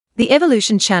The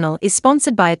Evolution channel is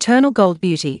sponsored by Eternal Gold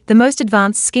Beauty, the most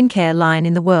advanced skincare line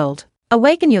in the world.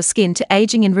 Awaken your skin to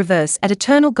aging in reverse at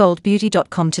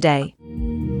eternalgoldbeauty.com today.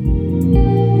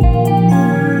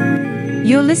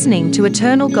 You're listening to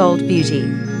Eternal Gold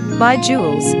Beauty by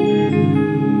Jules.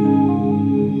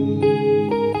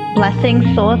 Blessings,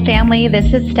 soul family.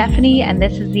 This is Stephanie, and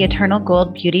this is the Eternal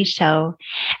Gold Beauty Show.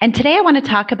 And today I want to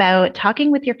talk about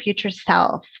talking with your future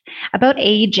self, about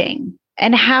aging,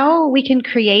 and how we can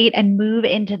create and move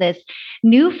into this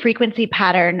new frequency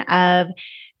pattern of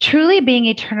truly being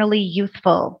eternally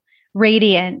youthful,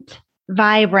 radiant,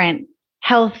 vibrant,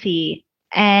 healthy,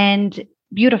 and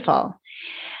beautiful.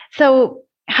 So,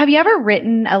 have you ever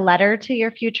written a letter to your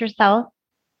future self?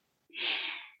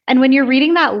 And when you're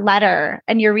reading that letter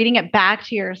and you're reading it back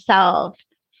to yourself,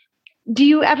 do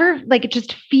you ever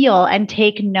just feel and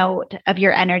take note of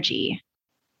your energy?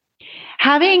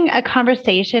 Having a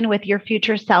conversation with your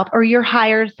future self or your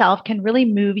higher self can really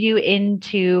move you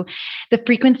into the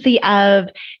frequency of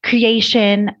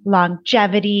creation,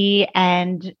 longevity,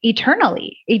 and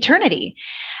eternity, eternal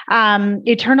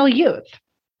youth.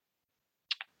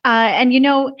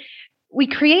 We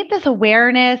create this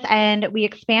awareness and we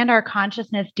expand our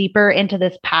consciousness deeper into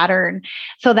this pattern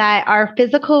so that our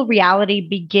physical reality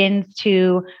begins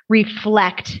to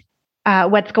reflect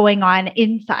what's going on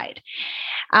inside.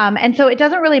 And so it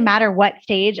doesn't really matter what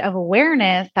stage of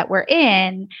awareness that we're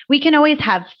in. We can always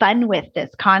have fun with this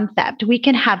concept. We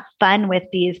can have fun with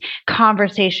these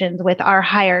conversations with our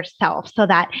higher self so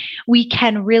that we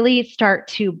can really start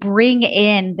to bring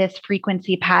in this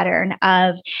frequency pattern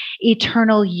of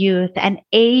eternal youth and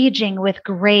aging with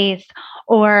grace,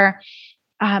 or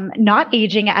not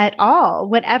aging at all.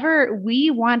 Whatever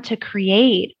we want to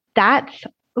create, that's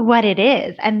what it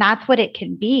is, and that's what it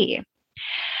can be.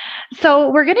 So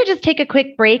we're going to just take a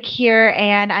quick break here,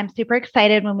 and I'm super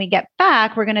excited. When we get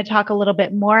back, we're going to talk a little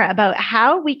bit more about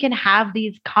how we can have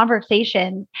these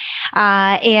conversations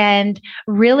and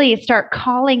really start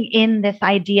calling in this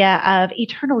idea of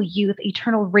eternal youth,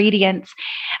 eternal radiance,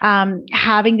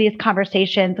 having these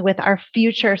conversations with our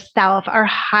future self, our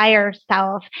higher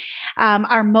self,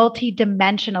 our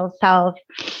multidimensional self.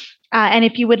 And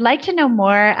if you would like to know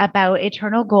more about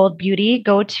Eternal Gold Beauty,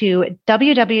 go to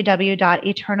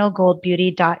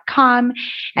www.eternalgoldbeauty.com,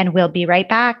 and we'll be right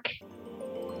back.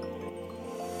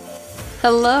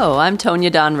 Hello, I'm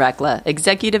Tonya Dawn Rekla,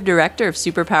 Executive Director of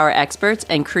Superpower Experts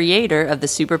and creator of the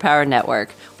Superpower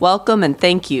Network. Welcome and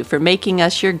thank you for making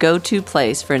us your go-to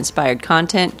place for inspired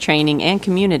content, training, and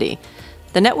community.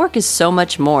 The network is so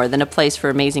much more than a place for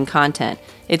amazing content.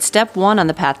 It's step one on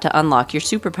the path to unlock your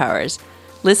superpowers.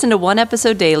 Listen to one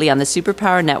episode daily on the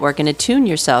Superpower Network and attune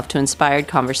yourself to inspired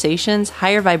conversations,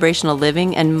 higher vibrational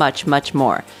living, and much, much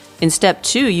more. In step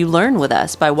 2, you learn with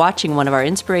us by watching one of our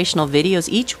inspirational videos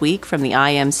each week from the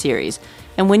I Am series.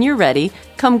 And when you're ready,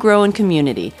 come grow in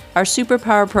community. Our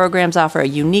superpower programs offer a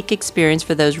unique experience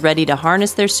for those ready to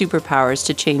harness their superpowers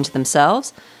to change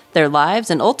themselves, their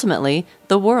lives, and ultimately,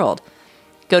 the world.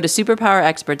 Go to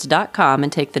superpowerexperts.com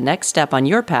and take the next step on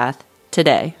your path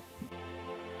today.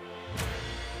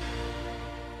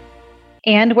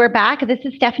 And we're back. This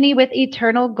is Stephanie with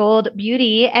Eternal Gold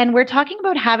Beauty, and we're talking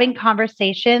about having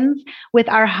conversations with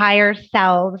our higher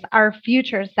selves, our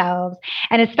future selves,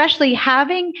 and especially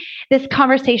having this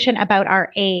conversation about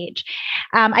our age.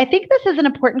 I think this is an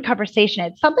important conversation.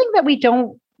 It's something that we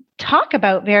don't talk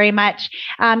about very much.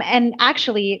 And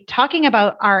actually talking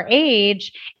about our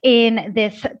age in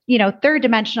this, third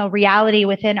dimensional reality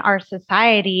within our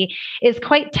society is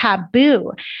quite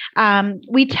taboo.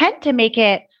 We tend to make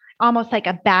it almost like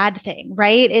a bad thing,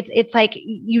 right? It's like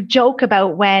you joke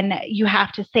about when you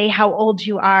have to say how old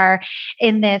you are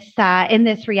in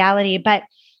this reality. But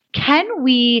can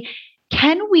we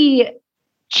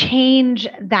change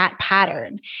that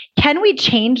pattern? Can we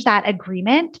change that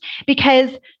agreement? Because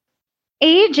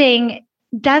aging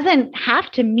doesn't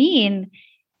have to mean,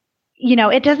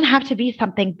 it doesn't have to be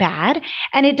something bad,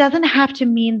 and it doesn't have to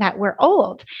mean that we're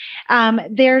old.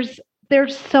 There's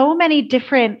so many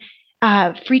different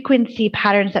frequency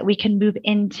patterns that we can move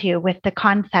into with the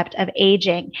concept of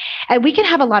aging. And we can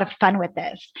have a lot of fun with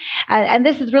this. And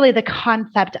this is really the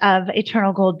concept of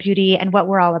Eternal Gold Beauty, and what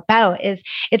we're all about is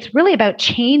it's really about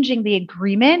changing the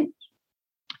agreement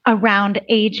around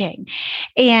aging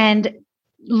and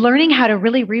learning how to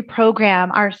really reprogram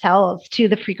ourselves to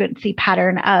the frequency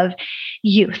pattern of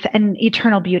youth and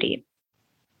eternal beauty.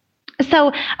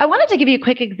 So I wanted to give you a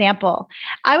quick example.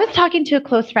 I was talking to a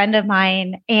close friend of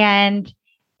mine, and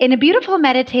in a beautiful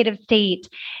meditative state,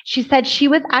 she said she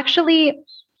was actually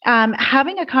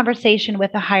having a conversation with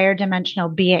a higher dimensional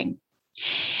being.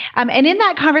 And in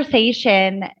that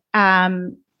conversation,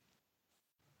 it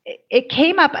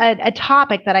came up a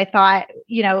topic that I thought,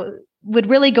 would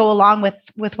really go along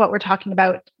with what we're talking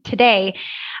about today.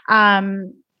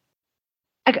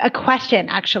 A question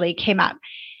actually came up.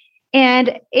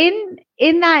 And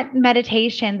in that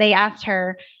meditation, they asked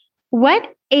her,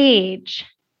 what age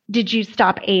did you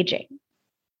stop aging?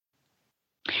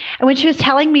 And when she was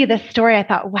telling me this story, I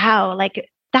thought, wow, like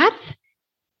that's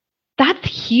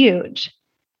huge.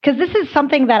 Because this is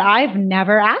something that I've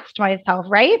never asked myself,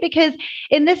 right? Because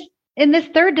in this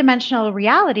third dimensional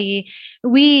reality,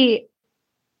 we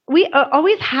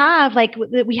always have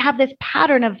we have this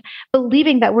pattern of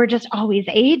believing that we're just always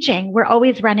aging. We're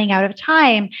always running out of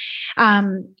time.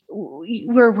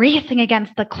 We're racing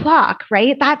against the clock,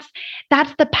 right? That's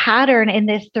the pattern in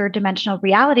this third dimensional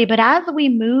reality. But as we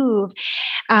move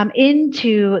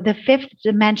into the fifth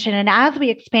dimension, and as we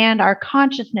expand our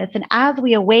consciousness, and as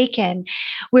we awaken,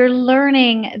 we're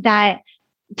learning that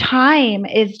time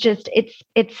is just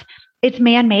it's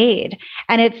man-made,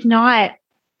 and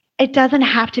it doesn't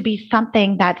have to be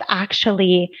something that's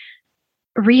actually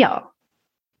real.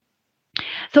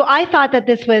 So I thought that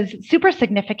this was super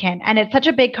significant, and it's such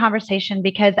a big conversation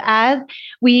because as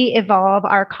we evolve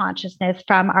our consciousness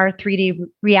from our 3D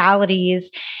realities,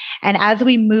 and as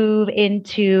we move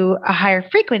into a higher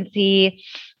frequency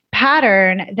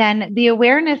pattern, then the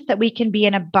awareness that we can be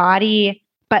in a body,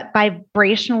 but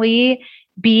vibrationally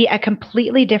be a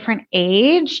completely different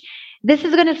age, this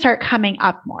is going to start coming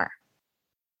up more.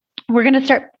 We're going to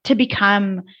start to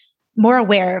become more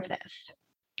aware of this.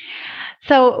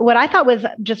 So what I thought was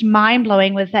just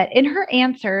mind-blowing was that in her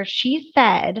answer, she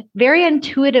said very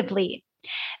intuitively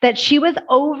that she was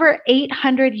over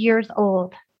 800 years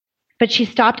old, but she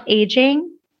stopped aging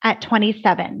at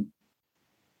 27.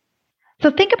 So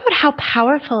think about how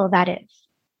powerful that is.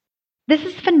 This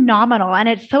is phenomenal, and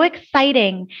it's so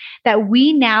exciting that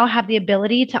we now have the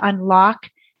ability to unlock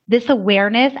this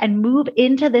awareness and move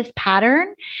into this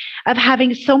pattern of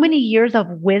having so many years of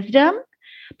wisdom,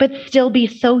 but still be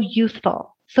so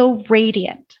youthful, so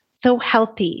radiant, so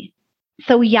healthy,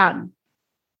 so young.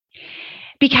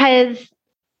 Because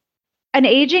an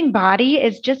aging body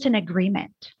is just an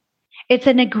agreement. It's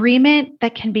an agreement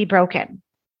that can be broken.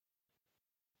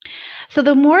 So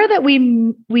the more that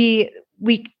we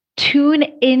tune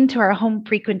into our home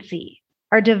frequency,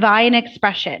 our divine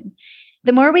expression,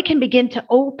 the more we can begin to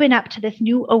open up to this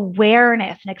new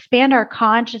awareness and expand our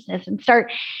consciousness and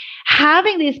start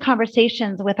having these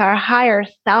conversations with our higher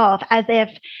self as if,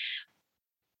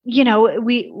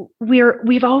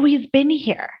 we've always been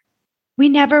here.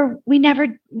 We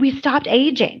stopped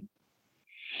aging.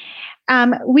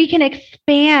 We can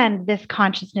expand this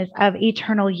consciousness of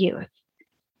eternal youth,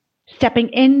 stepping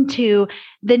into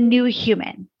the new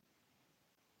human.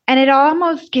 And it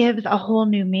almost gives a whole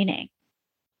new meaning.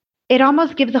 It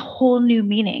almost gives a whole new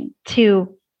meaning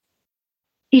to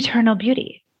eternal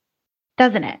beauty,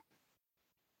 doesn't it?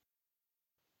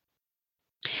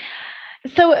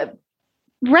 So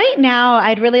right now,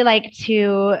 I'd really like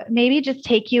to maybe just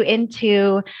take you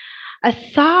into a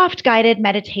soft guided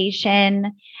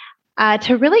meditation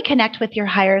to really connect with your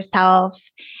higher self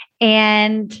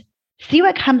and see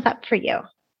what comes up for you.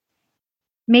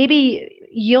 Maybe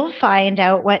you'll find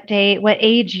out what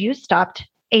age you stopped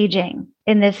aging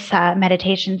in this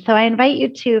meditation. So I invite you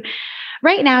to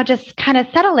right now just kind of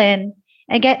settle in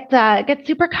and get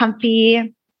super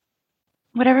comfy,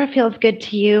 whatever feels good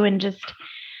to you, and just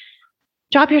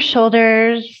drop your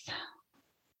shoulders,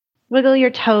 wiggle your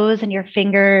toes and your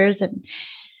fingers, and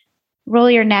roll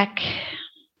your neck.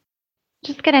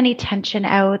 Just get any tension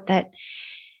out that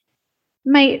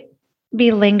might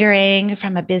be lingering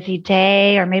from a busy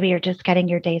day, or maybe you're just getting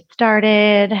your day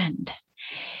started and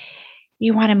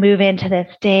you want to move into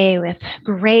this day with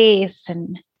grace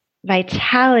and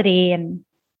vitality and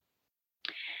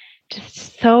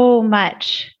just so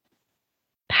much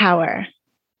power.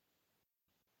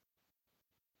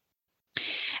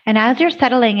 And as you're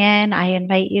settling in, I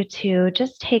invite you to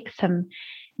just take some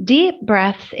deep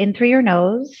breaths in through your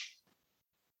nose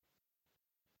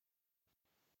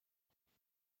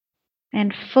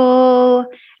and full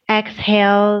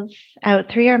exhales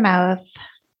out through your mouth.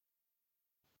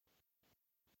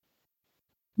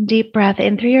 Deep breath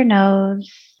in through your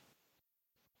nose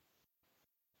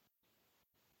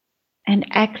and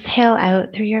exhale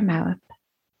out through your mouth.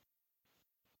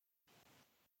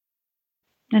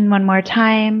 And one more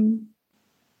time.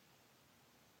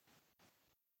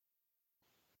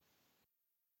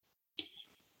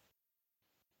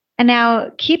 And now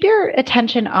keep your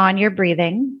attention on your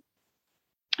breathing.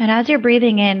 And as you're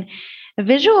breathing in,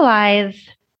 visualize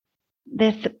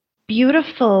this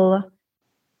beautiful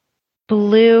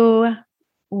blue,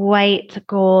 white,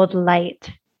 gold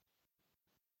light.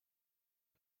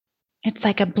 It's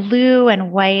like a blue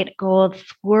and white, gold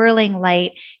swirling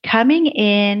light coming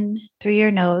in through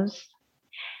your nose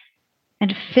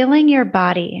and filling your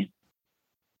body.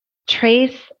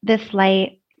 Trace this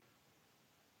light,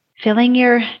 filling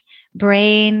your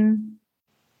brain,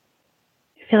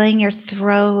 filling your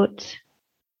throat,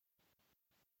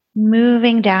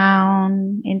 moving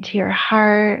down into your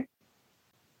heart,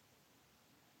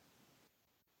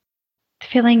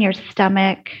 filling your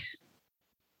stomach,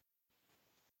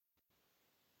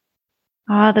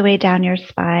 all the way down your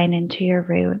spine into your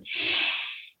root.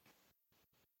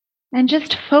 And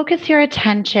just focus your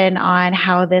attention on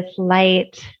how this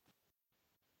light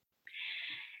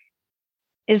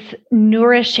is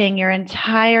nourishing your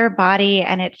entire body,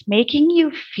 and it's making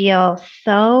you feel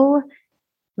so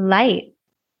light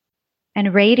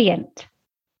and radiant.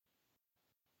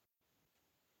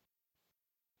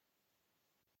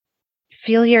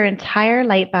 Feel your entire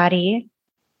light body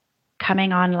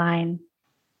coming online.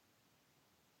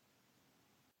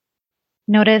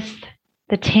 Notice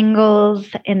the tingles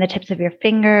in the tips of your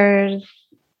fingers,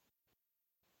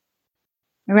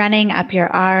 running up your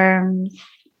arms,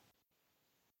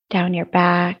 down your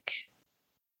back,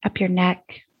 up your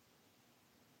neck,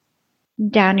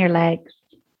 down your legs.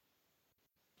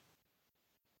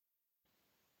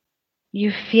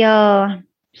 You feel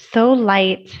so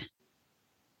light,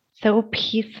 so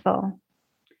peaceful,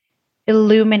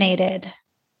 illuminated,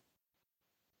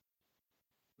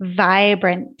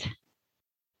 vibrant,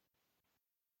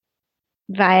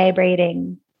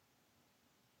 vibrating.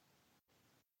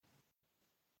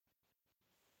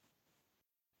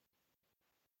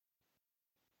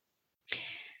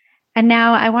 And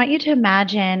now I want you to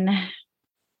imagine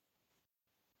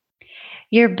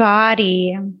your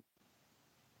body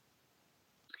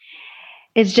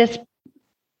is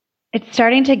it's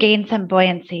starting to gain some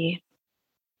buoyancy.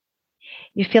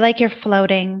 You feel like you're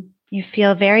floating. You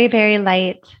feel very, very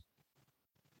light.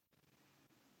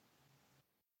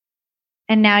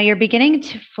 And now you're beginning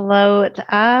to float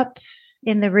up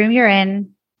in the room you're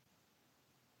in.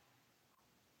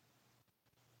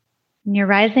 And you're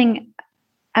rising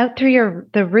out through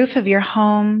the roof of your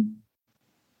home,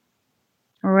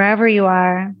 wherever you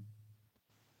are.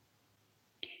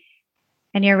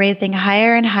 And you're raising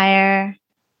higher and higher.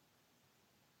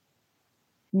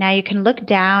 Now you can look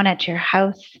down at your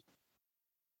house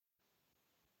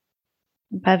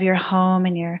above your home,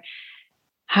 and you're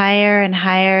higher and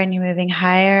higher, and you're moving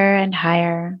higher and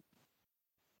higher.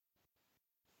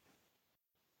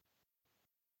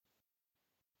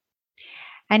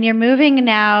 And you're moving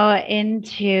now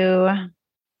into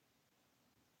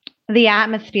the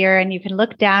atmosphere, and you can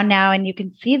look down now and you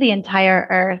can see the entire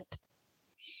earth.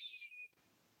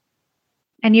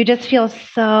 And you just feel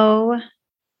so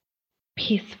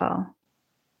peaceful.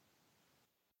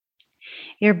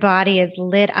 Your body is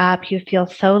lit up. You feel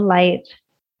so light.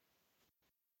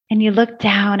 And you look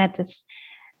down at this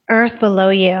earth below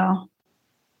you.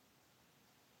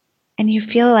 And you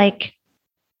feel like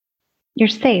you're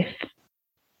safe.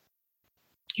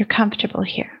 You're comfortable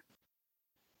here.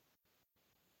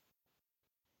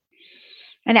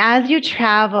 And as you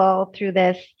travel through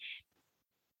this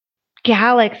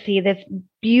galaxy, this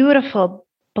beautiful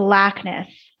blackness,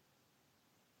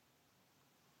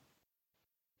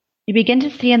 you begin to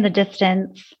see in the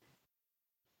distance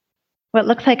what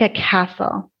looks like a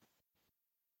castle.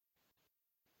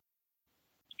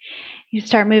 You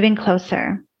start moving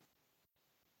closer.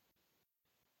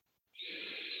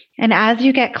 And as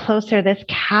you get closer, this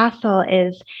castle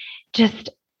is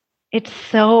it's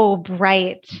so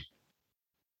bright.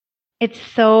 It's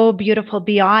so beautiful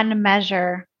beyond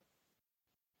measure.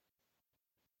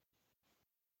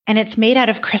 And it's made out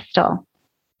of crystal.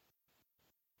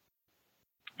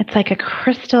 It's like a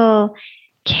crystal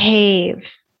cave,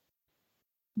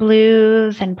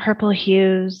 blues and purple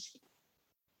hues,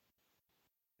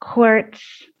 quartz,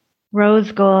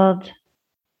 rose gold,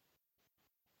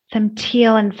 some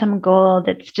teal and some gold.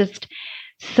 It's just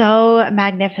so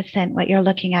magnificent what you're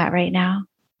looking at right now.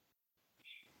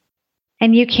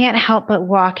 And you can't help but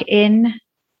walk in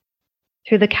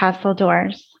through the castle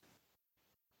doors.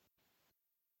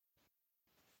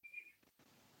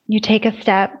 You take a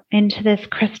step into this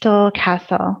crystal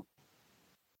castle,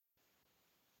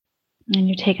 and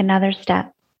you take another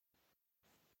step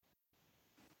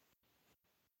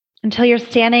until you're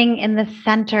standing in the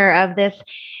center of this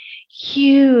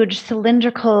huge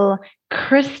cylindrical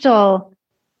crystal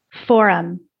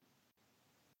forum.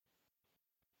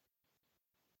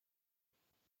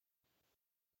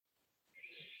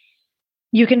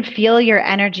 You can feel your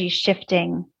energy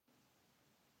shifting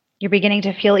You're beginning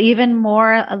to feel even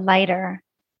more lighter.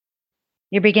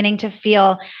 You're beginning to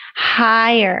feel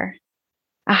higher,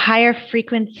 a higher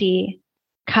frequency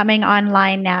coming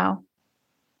online now.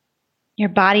 Your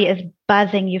body is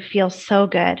buzzing. You feel so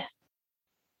good.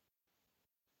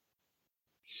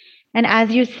 And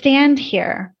as you stand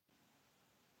here,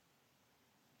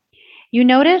 you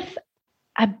notice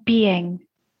a being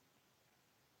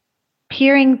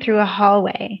peering through a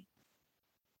hallway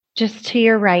just to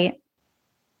your right.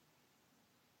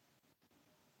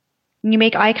 You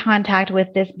make eye contact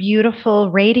with this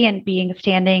beautiful, radiant being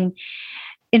standing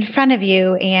in front of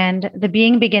you, and the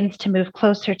being begins to move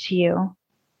closer to you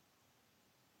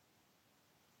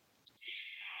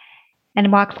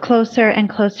and walks closer and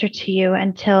closer to you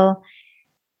until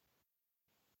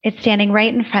it's standing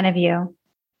right in front of you,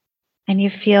 and you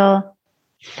feel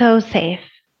so safe,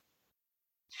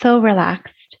 so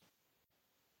relaxed.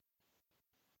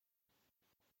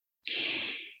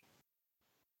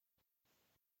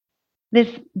 This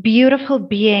beautiful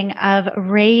being of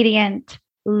radiant,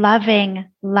 loving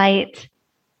light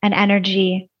and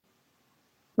energy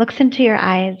looks into your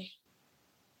eyes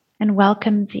and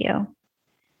welcomes you.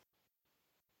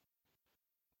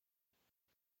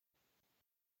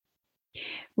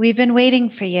 We've been waiting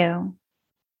for you,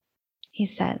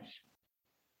 he says.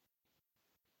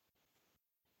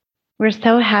 We're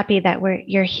so happy that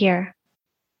you're here.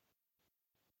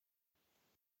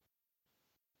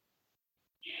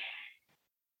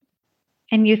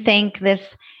 And you thank this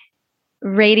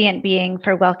radiant being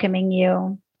for welcoming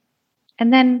you.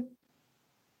 And then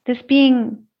this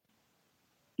being,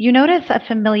 you notice a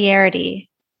familiarity.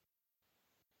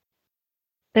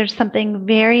 There's something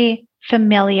very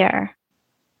familiar.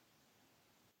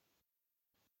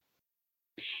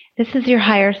 This is your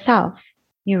higher self,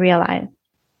 you realize.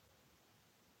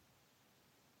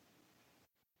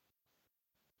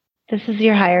 This is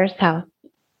your higher self.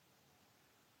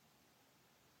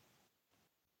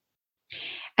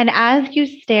 And as you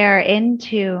stare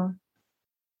into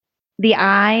the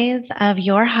eyes of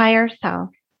your higher self,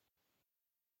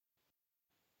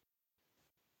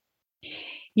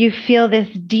 you feel this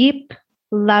deep,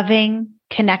 loving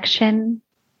connection.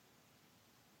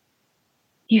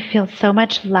 You feel so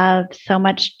much love, so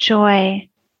much joy,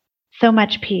 so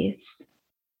much peace.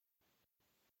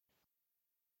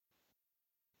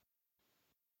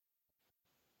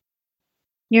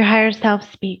 Your higher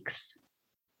self speaks.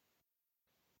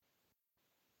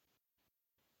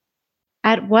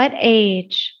 At what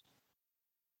age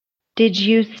did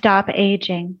you stop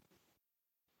aging?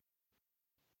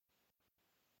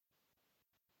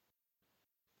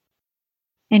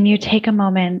 And you take a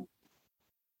moment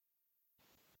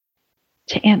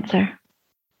to answer.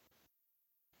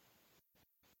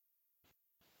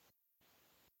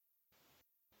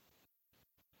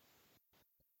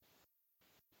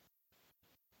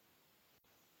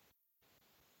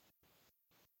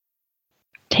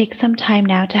 Take some time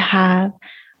now to have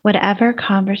whatever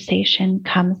conversation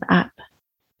comes up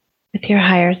with your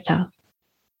higher self.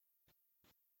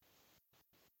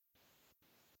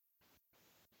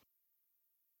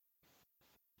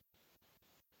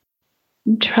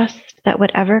 And trust that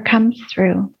whatever comes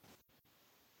through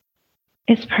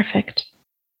is perfect.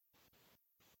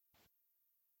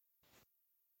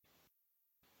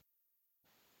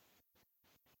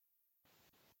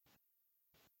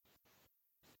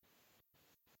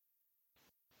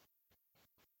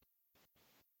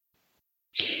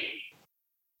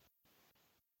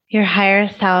 Your higher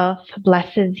self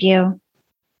blesses you.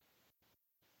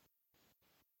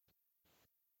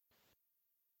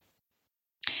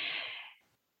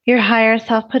 Your higher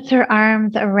self puts her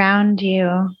arms around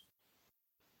you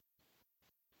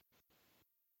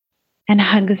and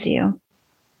hugs you.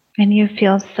 And you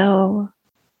feel so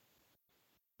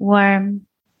warm,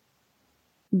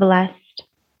 blessed,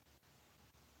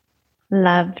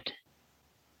 loved,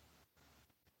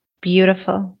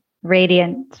 beautiful,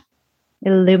 radiant,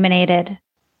 illuminated.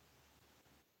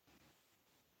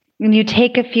 And you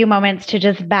take a few moments to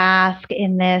just bask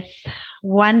in this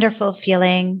wonderful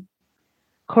feeling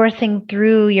coursing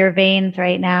through your veins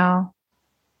right now.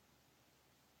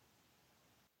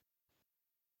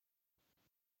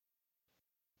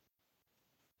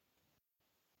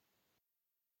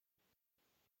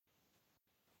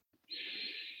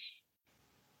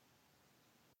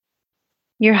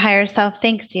 Your higher self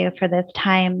thanks you for this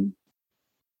time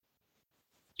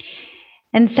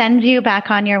and sends you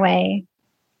back on your way.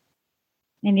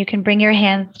 And you can bring your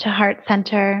hands to heart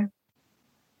center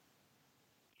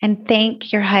and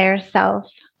thank your higher self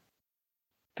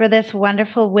for this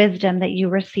wonderful wisdom that you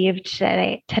received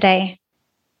today.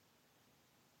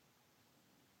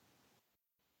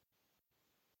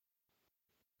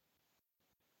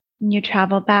 And you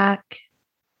travel back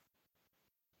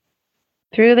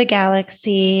through the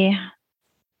galaxy,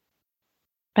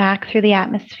 back through the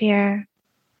atmosphere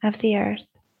of the earth,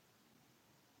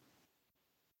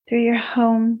 through your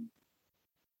home,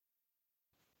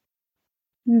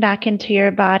 back into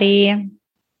your body.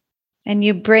 And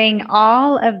you bring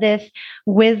all of this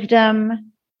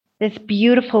wisdom, this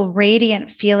beautiful,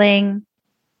 radiant feeling.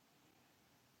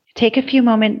 Take a few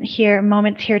moments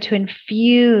here to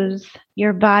infuse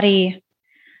your body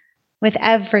with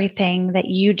everything that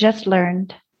you just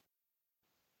learned.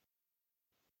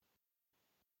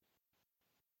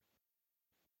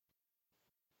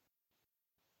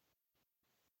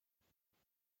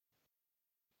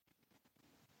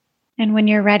 And when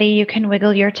you're ready, you can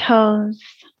wiggle your toes,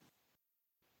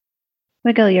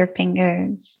 wiggle your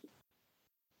fingers,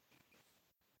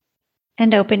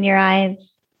 and open your eyes.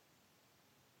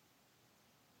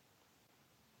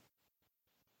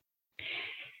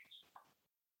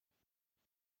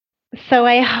 So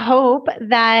I hope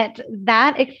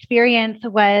that experience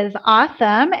was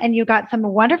awesome and you got some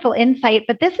wonderful insight,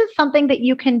 but this is something that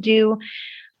you can do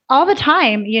all the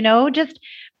time, just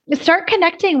start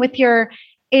connecting with your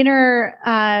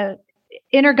inner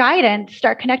guidance,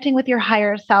 start connecting with your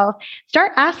higher self,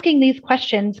 start asking these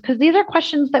questions, because these are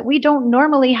questions that we don't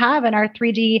normally have in our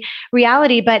 3D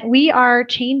reality, but we are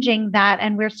changing that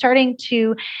and we're starting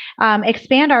to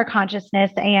expand our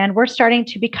consciousness, and we're starting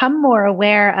to become more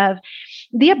aware of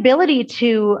the ability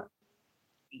to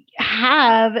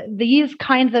have these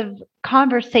kinds of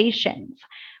conversations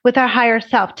with our higher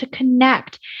self, to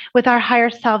connect with our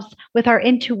higher selves, with our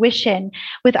intuition,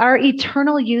 with our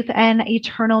eternal youth and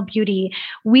eternal beauty.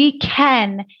 We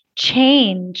can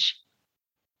change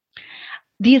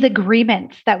these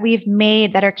agreements that we've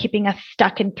made that are keeping us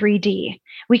stuck in 3D.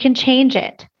 We can change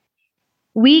it.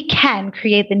 We can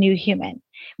create the new human.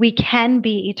 We can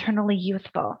be eternally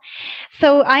youthful.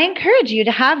 So I encourage you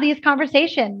to have these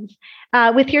conversations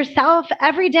with yourself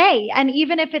every day. And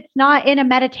even if it's not in a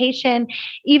meditation,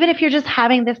 even if you're just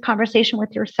having this conversation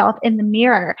with yourself in the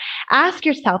mirror, ask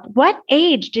yourself, what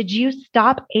age did you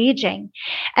stop aging?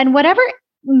 And whatever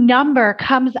number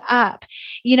comes up,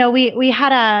 we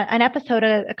had an episode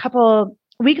a couple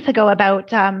weeks ago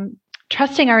about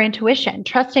trusting our intuition,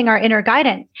 trusting our inner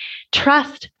guidance.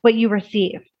 Trust what you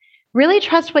receive. Really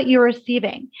trust what you're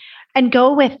receiving and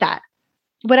go with that.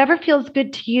 Whatever feels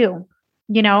good to you.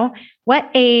 What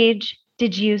age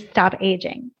did you stop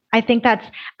aging? I think that's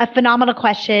a phenomenal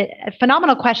question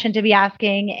to be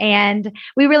asking. And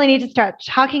we really need to start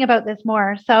talking about this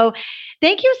more. So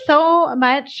thank you so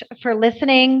much for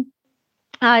listening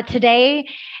today.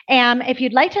 If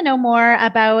you'd like to know more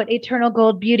about Eternal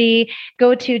Gold Beauty,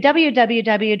 go to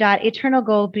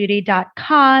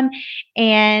www.eternalgoldbeauty.com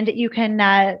and you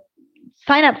can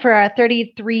sign up for a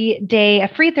free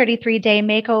 33-day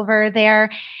makeover there,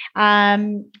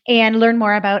 and learn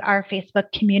more about our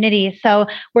Facebook community. So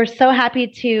we're so happy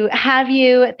to have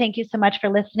you. Thank you so much for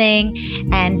listening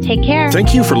and take care.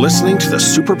 Thank you for listening to the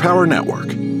Superpower Network.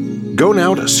 Go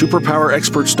now to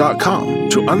superpowerexperts.com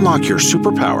to unlock your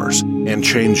superpowers and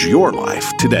change your life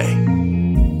today.